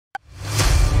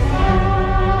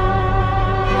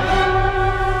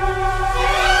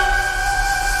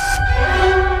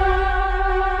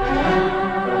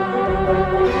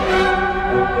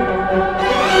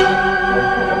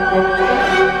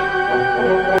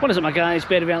What is up, my guys?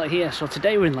 BeardedReality here. So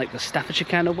today we're in like the Staffordshire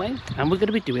kind of way, and we're going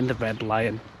to be doing the Red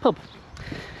Lion pub.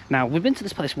 Now, we've been to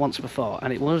this place once before,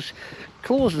 and it was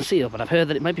closed and sealed, but I've heard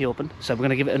that it might be open, so we're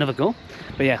going to give it another go.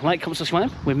 But yeah, like, comment,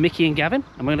 subscribe. We're Mickey and Gavin,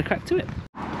 and we're going to crack to it.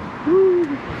 Woo.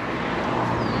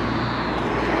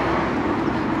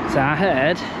 So I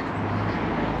heard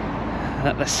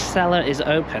that the cellar is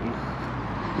open,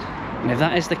 and if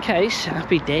that is the case,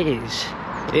 happy days.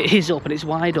 It is open, it's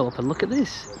wide open, look at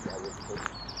this.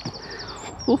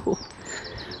 Ooh.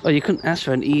 Oh, you couldn't ask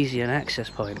for an easier access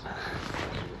point.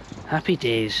 Happy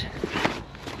days.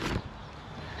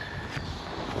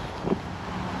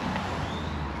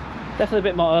 Definitely a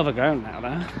bit more overgrown now,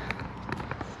 though.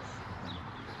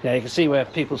 Yeah, you can see where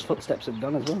people's footsteps have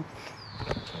gone as well.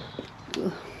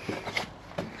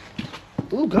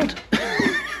 Oh, God.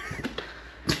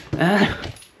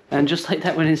 And just like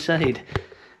that, went inside.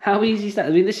 How easy is that? I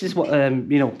mean, this is what,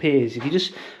 you know, peers. If you're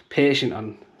just patient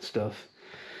on stuff,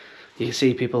 you can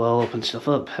see people all open stuff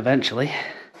up eventually.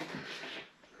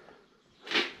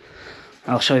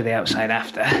 I'll show you the outside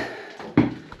after.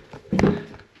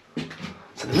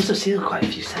 So they must have sealed quite a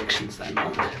few sections then.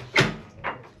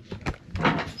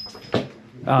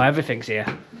 Oh, everything's here.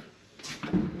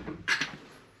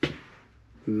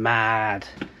 Mad.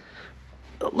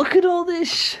 Look at all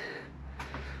this.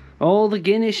 All the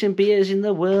Guinness and beers in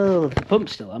the world. The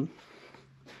pump's still on.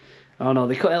 Oh no,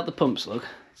 they cut out the pumps, look.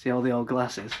 See all the old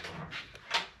glasses.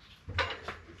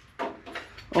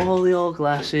 All the old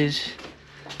glasses.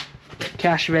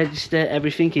 Cash register,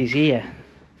 everything is here.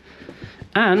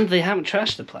 And they haven't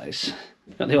trashed the place.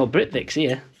 Got the old Britvicks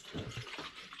here.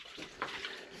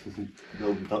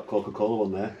 No, that Coca-Cola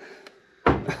one there.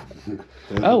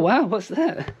 Oh wow, what's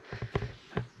that?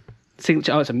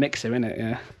 Signature, oh, it's a mixer, isn't it?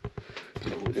 Yeah.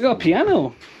 We got a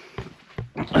piano.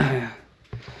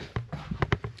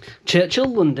 Churchill,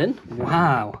 London.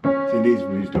 Wow. See, these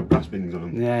we used to have brass bins on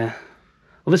them. Yeah.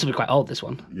 Well, this will be quite old, this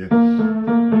one. Yeah.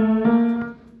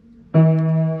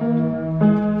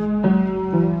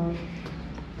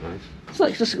 Nice. It's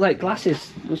like just like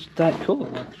glasses, just that cool.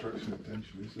 Attraction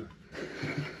attention, is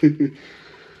there?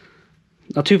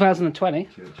 Oh, 2020.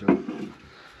 Churchill.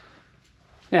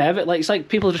 Yeah, but like it's like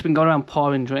people have just been going around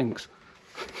pouring drinks.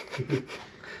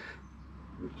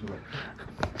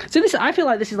 See, this, I feel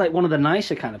like this is like one of the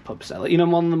nicer kind of pubs, like, you know,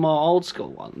 one of the more old school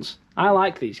ones. I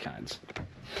like these kinds.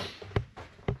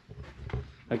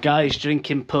 A guy's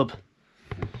drinking pub.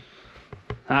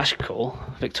 That's cool.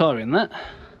 Victorian, that.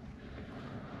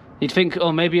 You'd think,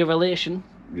 oh, maybe a relation.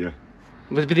 Yeah.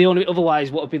 Would be the only,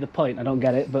 otherwise, what would be the point? I don't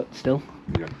get it, but still.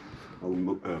 Yeah. All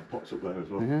the pots up there as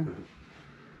well. Yeah.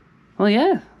 Well,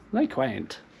 yeah, very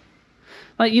quaint.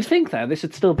 Like, you'd think, though, this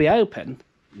would still be open.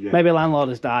 Yeah. Maybe a landlord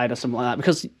has died or something like that,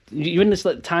 because you're in this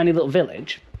like, tiny little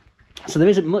village, so there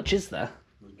isn't much, is there?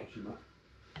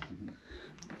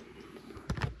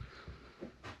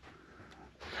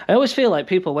 I always feel like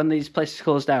people, when these places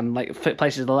close down, like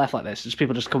places to the left like this, just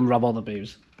people just come rob all the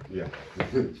booze. Yeah,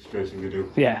 it's the first thing they do.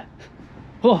 Yeah.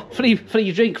 Oh, free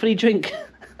drink, free drink.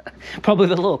 Probably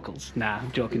the locals. Nah,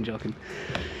 I'm joking.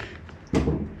 I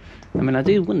mean, I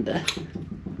do wonder.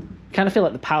 Kind of feel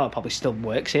like the power probably still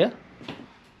works here.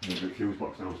 There's a fuse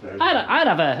box downstairs. I'd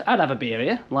have a beer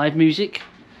here. Live music,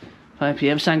 5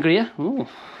 PM sangria. Ooh.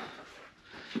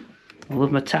 I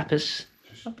love my tapas.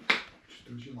 Just do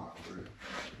as you like for it.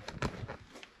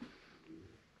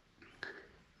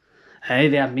 Hey,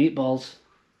 they have meatballs.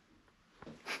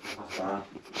 Tapas bar.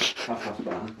 Tapas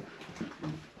bar.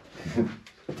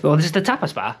 Oh, this is the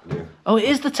tapas bar? Yeah. Oh, it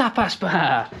is the tapas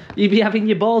bar. You'd be having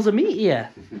your balls of meat here.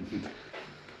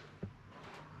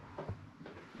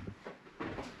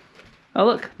 Oh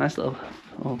look, nice little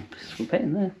peaceful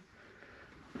painting there.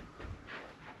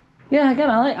 Yeah, again,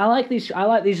 I like these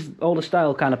older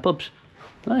style kind of pubs.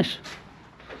 Nice.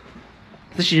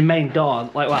 This is your main door,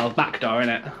 like, well, back door,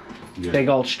 innit? Yeah. Big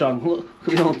old strong. Look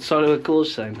at the old sort of a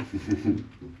close sign.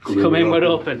 Come in, we're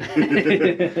open.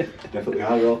 Definitely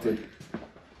are open.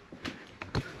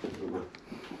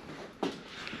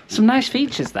 Some nice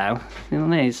features though, you know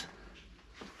these.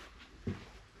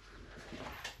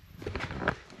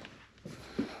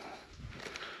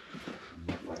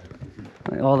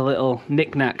 Like all the little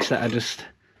knickknacks that are just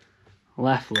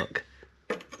left, look.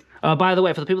 Oh, by the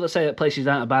way, for the people that say that places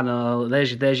aren't abandoned,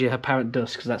 there's your apparent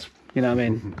dust, because that's, you know what I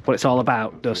mean, what it's all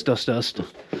about, dust.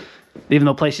 Even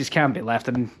though places can be left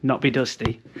and not be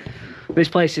dusty. This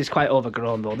place is quite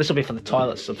overgrown though. This will be for the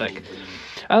toilets, I think.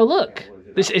 Oh look,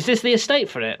 is this the estate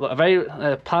for it? Look, a very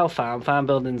plough farm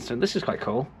buildings. This is quite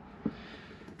cool.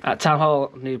 At Town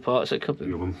Hall, Newport, so it could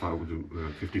be.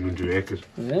 1,500 acres.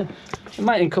 Yeah. It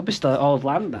might encompass the old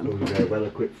land then. A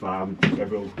well-equipped farm,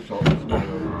 several sorts of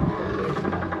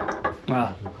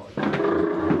Wow.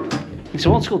 There's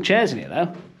some old school chairs in here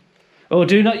though. Oh,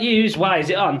 do not use. Why is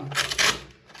it on?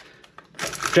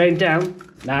 Drain down.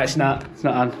 No, it's not. It's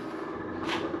not on.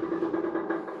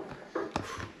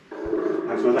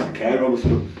 That smells like a care home or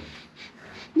something.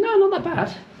 No, not that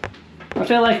bad. I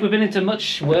feel like we've been into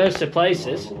much worse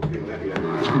places. You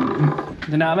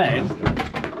know what I mean?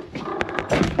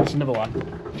 That's another one.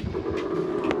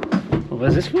 Well,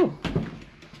 where's this go?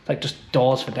 It's like just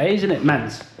doors for days, isn't it?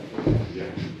 Men's.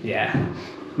 Yeah. Yeah.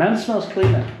 Men's smells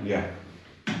cleaner. Yeah.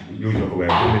 Usually the way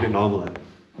we did it normally.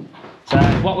 So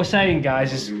what we're saying,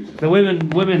 guys, is the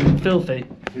women filthy.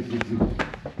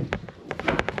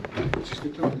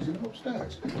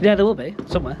 Upstairs. Yeah, there will be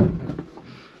somewhere.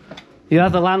 You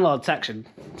have the landlord section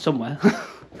somewhere.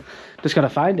 Just gotta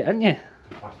find it, haven't you?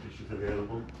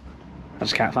 Available. I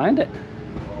just can't find it.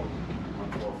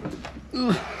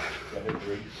 I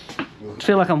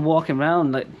feel like I'm walking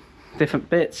around like different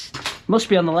bits. Must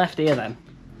be on the left here then.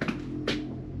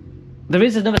 There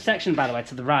is another section, by the way,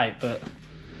 to the right, but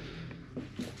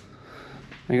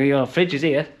your fridge is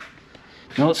here.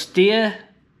 No, it's dear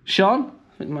Sean.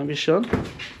 I think it might be Sean.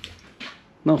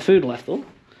 No food left though.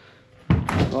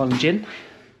 Or gin.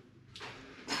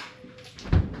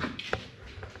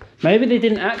 Maybe they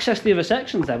didn't access the other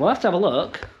sections then. We'll have to have a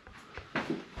look.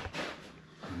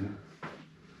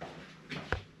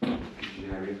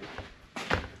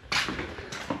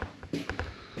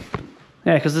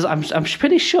 Yeah, because I'm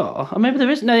pretty sure. Or maybe there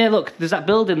is. No, yeah, look, there's that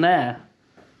building there.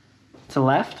 To the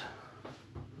left.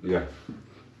 Yeah.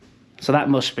 So that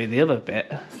must be the other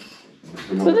bit.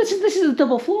 But this is a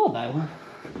double floor though.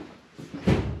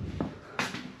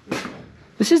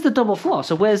 This is the double floor.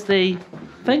 So where's the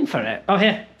thing for it? Oh,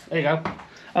 here. There you go.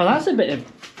 Oh, that's a bit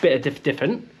of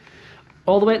different.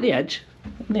 All the way at the edge.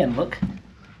 In the end, look.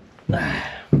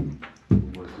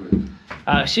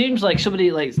 It seems like somebody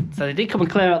so they did come and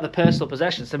clear out the personal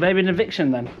possessions. So maybe an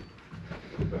eviction then.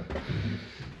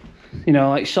 You know,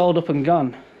 like sold up and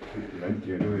gone.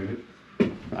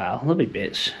 Well, there'll be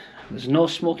bits. There's no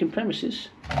smoking premises.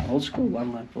 Old school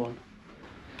landline phone.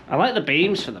 I like the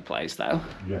beams for the place though.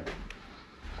 Yeah.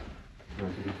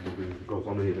 It goes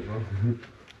on here as well.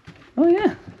 Oh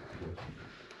yeah.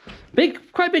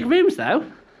 Quite big rooms though.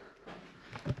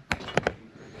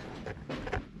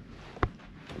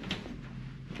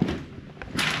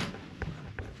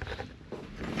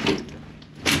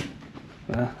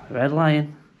 Red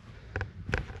Lion.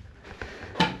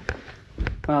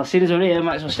 Well, seeing as we're here, I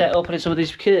might as well start opening some of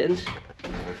these curtains.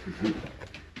 Well,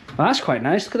 that's quite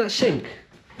nice. Look at that sink.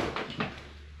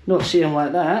 Don't see them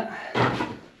like that.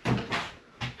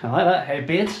 I like that. Hey,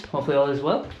 Beards. Hopefully all is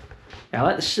well. Yeah, I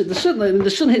like the sun.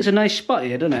 The sun hits a nice spot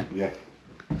here, doesn't it? Yeah.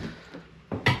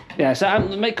 Yeah. So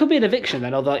it could be an eviction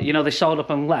then, although you know they sold up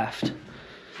and left.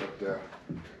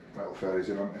 Metal fairies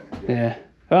in, aren't it? Yeah.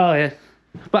 Oh yeah.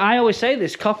 But I always say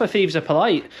this: copper thieves are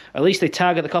polite. At least they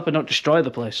target the copper, not destroy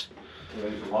the place.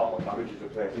 There's a lot of damage to the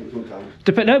place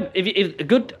sometimes. No, if a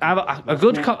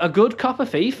good copper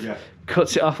thief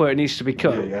cuts it off where it needs to be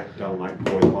cut. Yeah, down like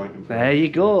point. There you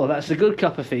go. That's a good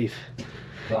copper thief.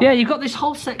 Yeah, you've got this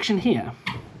whole section here.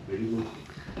 No,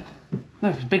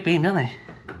 it's a big beam, don't they?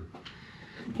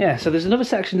 Yeah, so there's another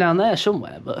section down there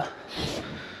somewhere, but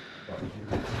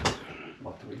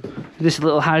this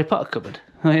little Harry Potter cupboard.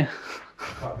 Oh yeah.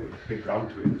 Big ground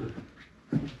to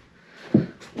it.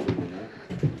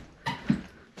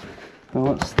 Well,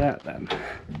 what's that then?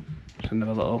 Just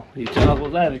another little utility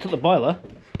up there. They took the boiler.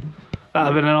 That'd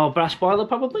have been an old brass boiler,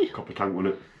 probably. Copper tank,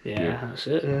 wasn't it? Yeah, that's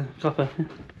it. Yeah, copper.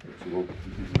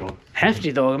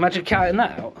 Hefty though. Imagine carrying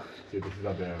that out.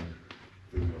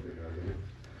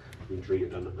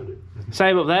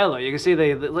 Same up there, though. You can see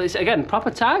it's again proper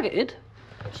targeted.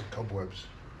 Lots of cobwebs.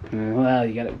 Yeah, well,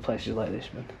 you get it in places like this,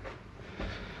 man.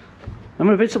 I'm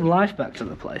gonna bring some life back to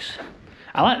the place.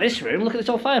 I like this room. Look at this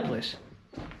old fireplace.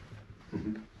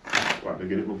 Quite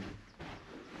big in it, Mum.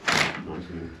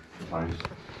 Nice.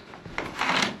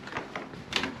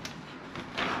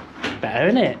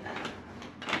 Better, innit?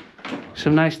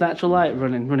 Some nice natural light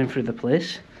running through the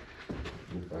place.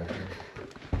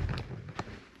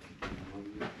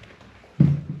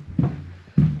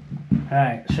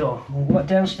 Right, so we'll go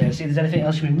downstairs, see if there's anything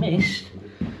else we missed,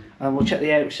 and we'll check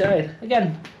the outside.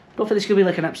 Again, don't think this could be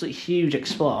like an absolutely huge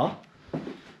explore.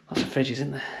 Lots of fridges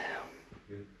in there.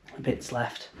 Bits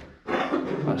left.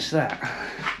 What's that?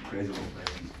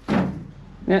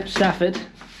 Yep, Stafford.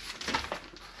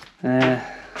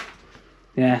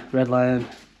 Yeah, Red Lion.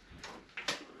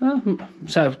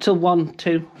 So till 1,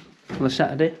 2 on a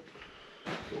Saturday.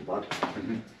 Not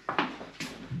bad.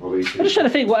 Well, I'm just trying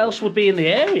to think what else would be in the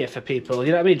area for people,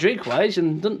 you know what I mean, drink-wise,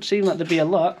 and doesn't seem like there'd be a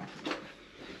lot.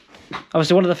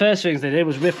 Obviously, one of the first things they did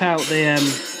was rip out the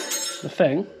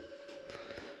thing,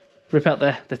 rip out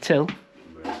the till.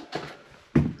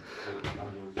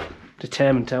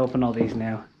 Determined to open all these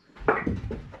now.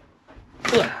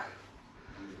 Ugh.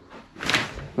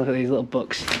 Look at these little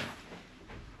books.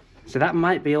 So that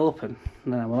might be open.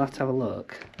 No, we'll have to have a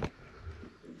look.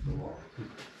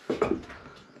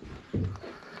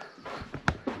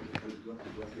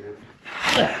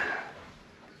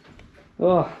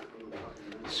 Oh,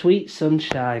 sweet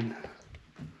sunshine.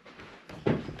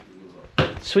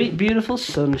 Sweet, beautiful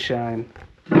sunshine.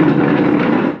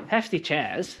 Hefty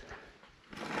chairs.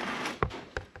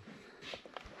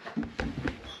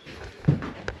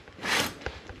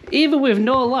 Even with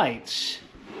no lights.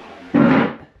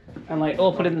 And like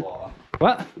opening.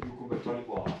 What?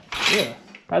 Yeah,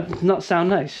 that does not sound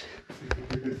nice.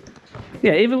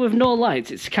 Yeah, even with no lights,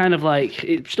 it's kind of like,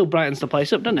 it still brightens the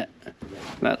place up, doesn't it?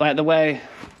 Like the way.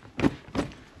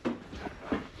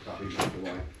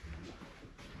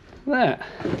 There.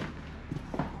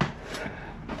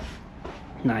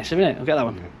 Nice, isn't it? I'll get that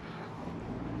one.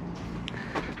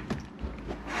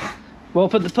 We'll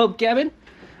open the pub, Gavin.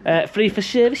 Free for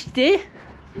service day.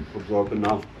 Pub's open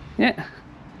now. Yeah.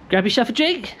 Grab yourself a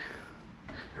drink,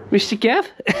 Mr. Gav.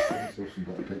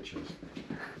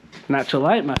 Natural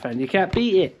light, my friend. You can't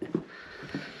beat it.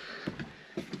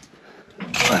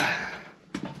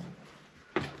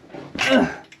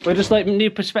 We're just like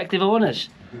new prospective owners.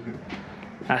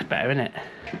 That's better, isn't it?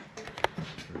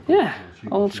 Yeah.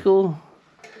 Old school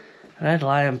Red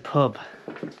Lion pub.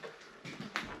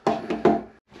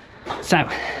 So.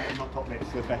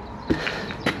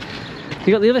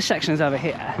 You got the other sections over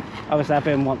here. Obviously I've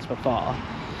been once before,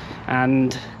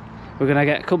 and we're gonna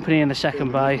get company in the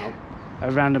second by a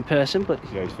random person, but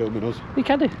yeah, he's filming us. You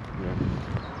can do.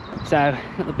 Yeah. So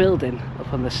got the building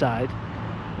up on the side.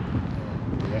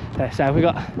 Yeah. So we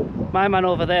got my man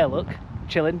over there, look,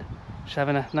 chilling, just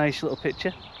having a nice little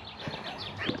picture.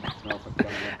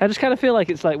 I just kind of feel like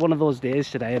it's like one of those days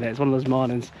today, isn't it? It's one of those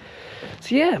mornings.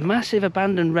 So yeah, massive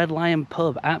abandoned Red Lion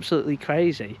pub. Absolutely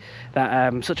crazy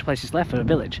that such a place is left for a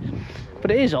village. But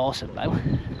it is awesome though.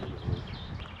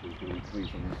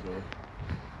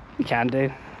 You can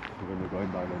do.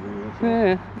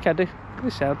 Yeah, you can do.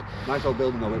 This sound. Nice old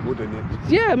building though, it would, isn't it?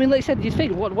 Yeah, I mean, like I said, you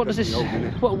think what does this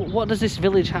what does this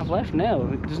village have left now?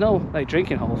 There's no like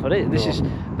drinking hole for it. This is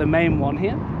the main one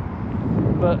here.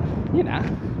 But you know,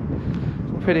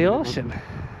 pretty awesome.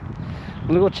 I'm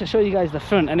gonna go show you guys the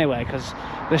front anyway, because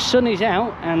the sun is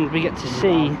out and we get to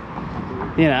see,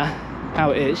 you know, how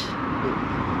it is.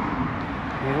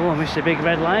 Oh, Mr. Big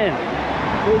Red Lion.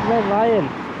 Big Red Lion.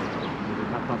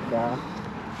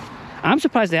 I'm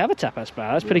surprised they have a tapas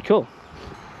bar. That's pretty cool.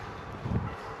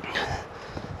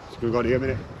 So we've got here a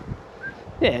minute.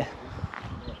 Yeah,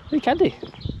 we can do.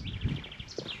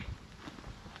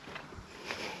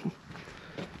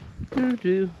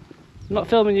 I'm not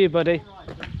filming you, buddy.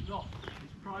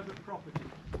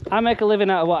 I make a living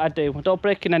out of what I do. I don't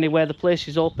break in anywhere. The place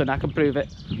is open. I can prove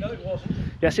it. No, it wasn't.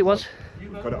 Yes, it was.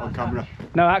 We've got it on camera.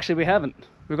 No, actually, we haven't.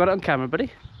 We've got it on camera, buddy.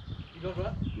 You got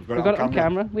what? We've We've got it on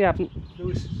camera. We haven't. There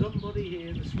was somebody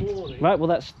here this morning. Right. Well,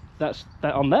 that's that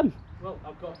on them. Well,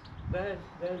 I've got their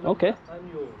Okay.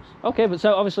 and yours. Okay, but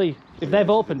so obviously, if they've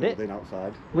opened it, Building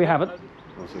outside. we haven't.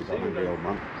 Also, you've got a really old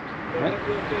man. Right.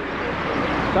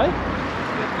 Sorry?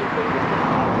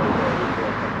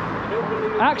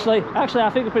 Actually,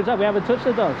 our fingerprints are. We haven't touched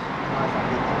the doors.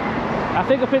 Our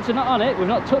fingerprints are not on it. We've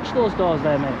not touched those doors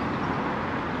there, mate.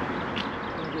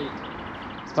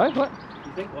 Right? What?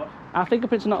 You think what? Our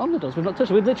fingerprints are not on the doors. We've not touched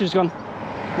them. We've literally just gone,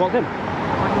 walked in.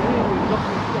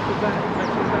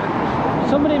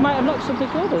 Somebody might have knocked something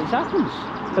over. It happens.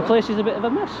 The place is a bit of a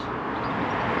mess.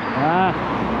 Ah.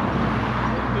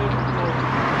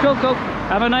 Cool, cool.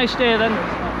 Have a nice day then. It's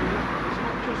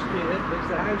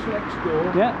the house next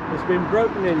door. Yeah. It's been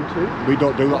broken into. We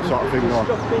don't do that sort of thing, though.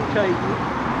 Stuff been taken.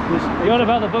 You're on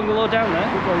about the bungalow down there?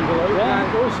 The bungalow. Yeah. And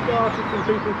it all started from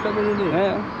people coming in here.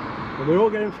 Yeah. And we're all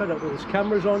getting fed up with there's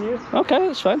cameras on you. Okay,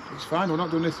 that's fine. It's fine, we're not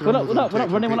doing this. We're not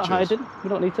running, we're not hiding. We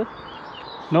don't need to.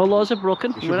 No laws are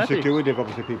broken. It should be security if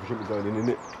obviously people shouldn't be going in,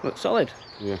 innit? Look, solid.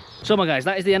 Yeah. So my guys,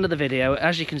 that is the end of the video.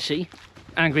 As you can see,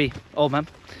 angry old man.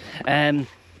 And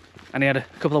he had a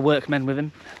couple of workmen with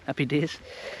him. Happy days.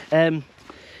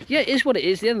 yeah, it is what it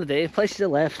is. At the end of the day, places are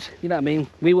left. You know what I mean?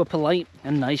 We were polite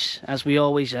and nice, as we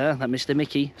always are. That Mr.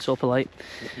 Mickey, so polite.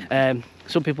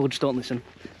 Some people just don't listen.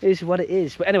 It is what it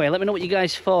is. But anyway, let me know what you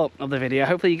guys thought of the video.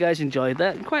 Hopefully you guys enjoyed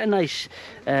that. Quite a nice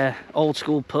old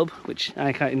school pub, which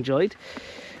I quite enjoyed.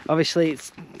 Obviously,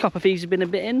 copper thieves have been a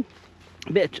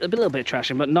little bit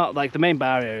trashing, but not like the main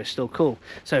bar area is still cool.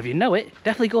 So if you know it,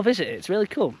 definitely go visit it. It's really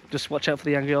cool. Just watch out for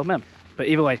the angry old men. But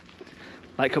either way,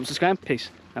 like, comment, subscribe. Peace.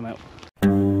 I'm out.